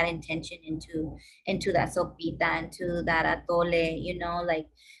putting that intention into that sopita, into that atole, like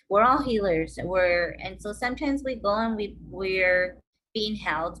we're all healers. And so sometimes we go and we're being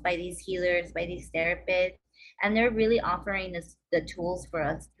held by these healers, by these therapists, and they're really offering us the tools for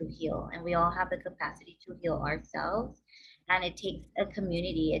us to heal, and we all have the capacity to heal ourselves. And it takes a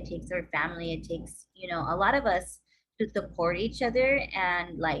community, it takes our family, it takes a lot of us to support each other.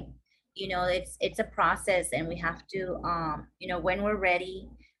 And like, it's a process, and we have to when we're ready,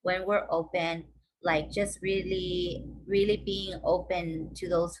 when we're open, like just really really being open to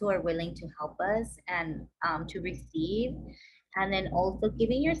those who are willing to help us, and to receive. And then also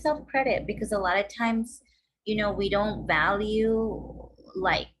giving yourself credit, because a lot of times we don't value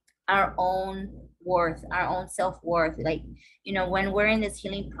like our own worth, our own self-worth. Like, when we're in this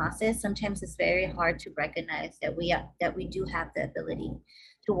healing process, sometimes it's very hard to recognize that we do have the ability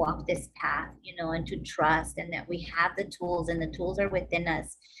to walk this path, and to trust, and that we have the tools, and the tools are within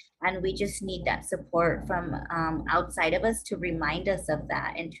us. And we just need that support from outside of us to remind us of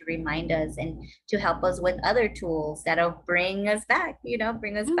that, and to remind us, and to help us with other tools that'll bring us back,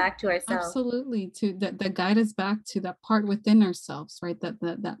 bring us Yeah, back to ourselves. absolutely. To that guide us back to that part within ourselves, right?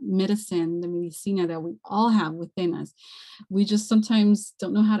 That medicine, the medicina that we all have within us. We just sometimes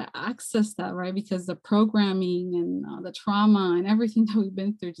don't know how to access that, right? Because the programming and the trauma and everything that we've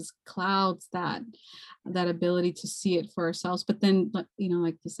been through just clouds that ability to see it for ourselves. But then,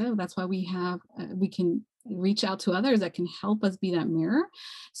 like you said, that's why we can reach out to others that can help us be that mirror,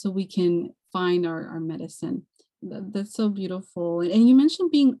 so we can find our medicine. That's so beautiful. And you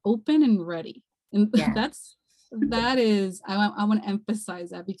mentioned being open and ready. And Yeah. that is, I want to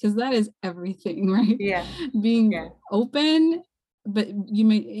emphasize that, because that is everything, right? Yeah. Being Yeah. open, but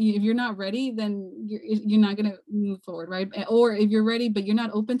if you're not ready, then you're not going to move forward, right? Or if you're ready, but you're not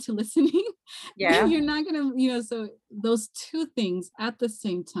open to listening, then Yeah. you're not going to, so those two things at the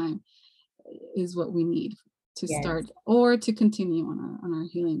same time is what we need to Yes. start or to continue on our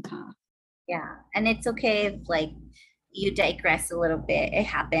healing path. Yeah. And it's okay if like you digress a little bit. It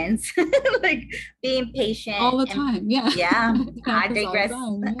happens. Like being patient All the and time. Yeah. yeah, It I happens all the digress.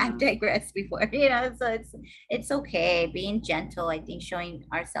 time. I've Yeah. digressed before, so it's okay. Being gentle, I think showing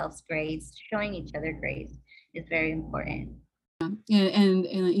ourselves grace, showing each other grace is very important. And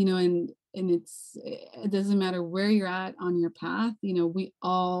it doesn't matter where you're at on your path.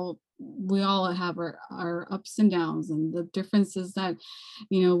 We all have our ups and downs, and the difference is that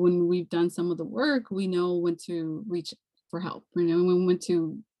when we've done some of the work, we know when to reach for help, when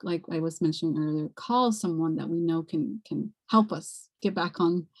to, like I was mentioning earlier, call someone that we know can help us get back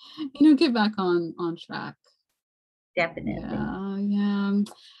on track. Definitely. Yeah.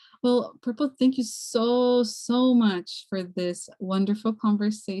 Well, Purple, thank you so much for this wonderful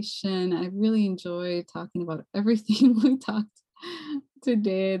conversation. I really enjoyed talking about everything we talked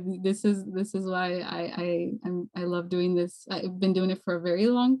today. This is why I love doing this. I've been doing it for a very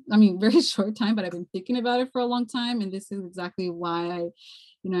short time, but I've been thinking about it for a long time. And this is exactly why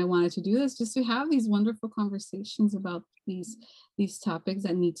I wanted to do this, just to have these wonderful conversations about these topics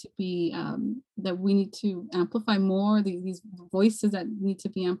that need to be that we need to amplify more, these voices that need to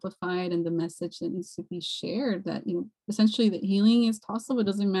be amplified, and the message that needs to be shared, that essentially that healing is possible. It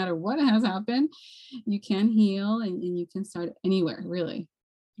doesn't matter what has happened, you can heal, and you can start anywhere, really.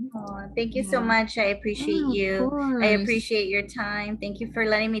 Oh, thank you so Yeah. much. I appreciate Yeah, of you. I course. appreciate your time. Thank you for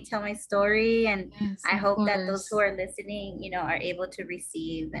letting me tell my story. And Yes, I of hope that those who course. are listening, are able to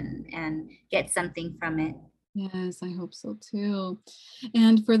receive and get something from it. Yes, I hope so too.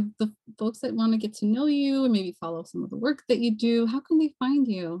 And for the folks that want to get to know you and maybe follow some of the work that you do, how can they find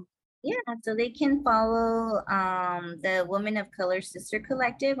you? Yeah, so they can follow the Women of Color Sister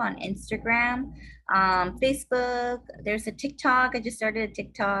Collective on Instagram, Facebook. There's a TikTok. I just started a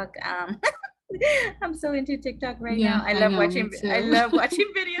TikTok. I'm so into TikTok right Yeah, now. I I love know, me watching. I too. love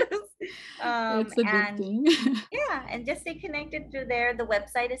watching videos. It's And addicting. yeah, and just stay connected through there. The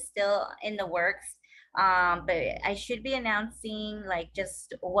website is still in the works. But I should be announcing like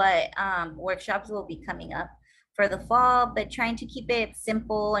just what workshops will be coming up for the fall, but trying to keep it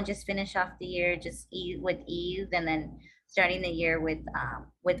simple and just finish off the year just with ease, and then starting the year with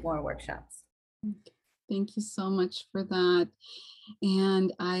more workshops. Thank you so much for that.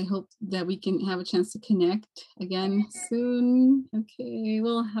 And I hope that we can have a chance to connect again soon. Okay,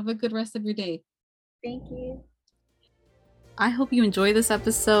 well, have a good rest of your day. Thank you. I hope you enjoyed this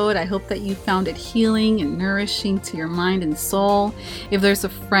episode. I hope that you found it healing and nourishing to your mind and soul. If there's a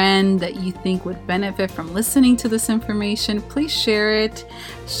friend that you think would benefit from listening to this information, please share it.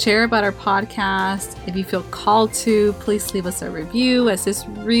 Share about our podcast. If you feel called to, please leave us a review, as this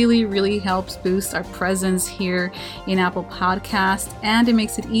really, really helps boost our presence here in Apple Podcast, and it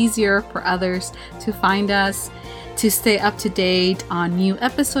makes it easier for others to find us. To stay up to date on new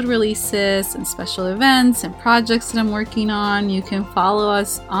episode releases and special events and projects that I'm working on, you can follow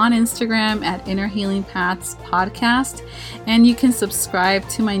us on Instagram at Inner Healing Paths Podcast. And you can subscribe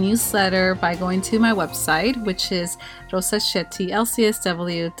to my newsletter by going to my website, which is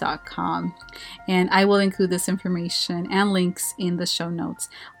rosachettilcsw.com. And I will include this information and links in the show notes.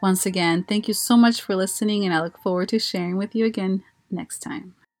 Once again, thank you so much for listening, and I look forward to sharing with you again next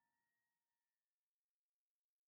time.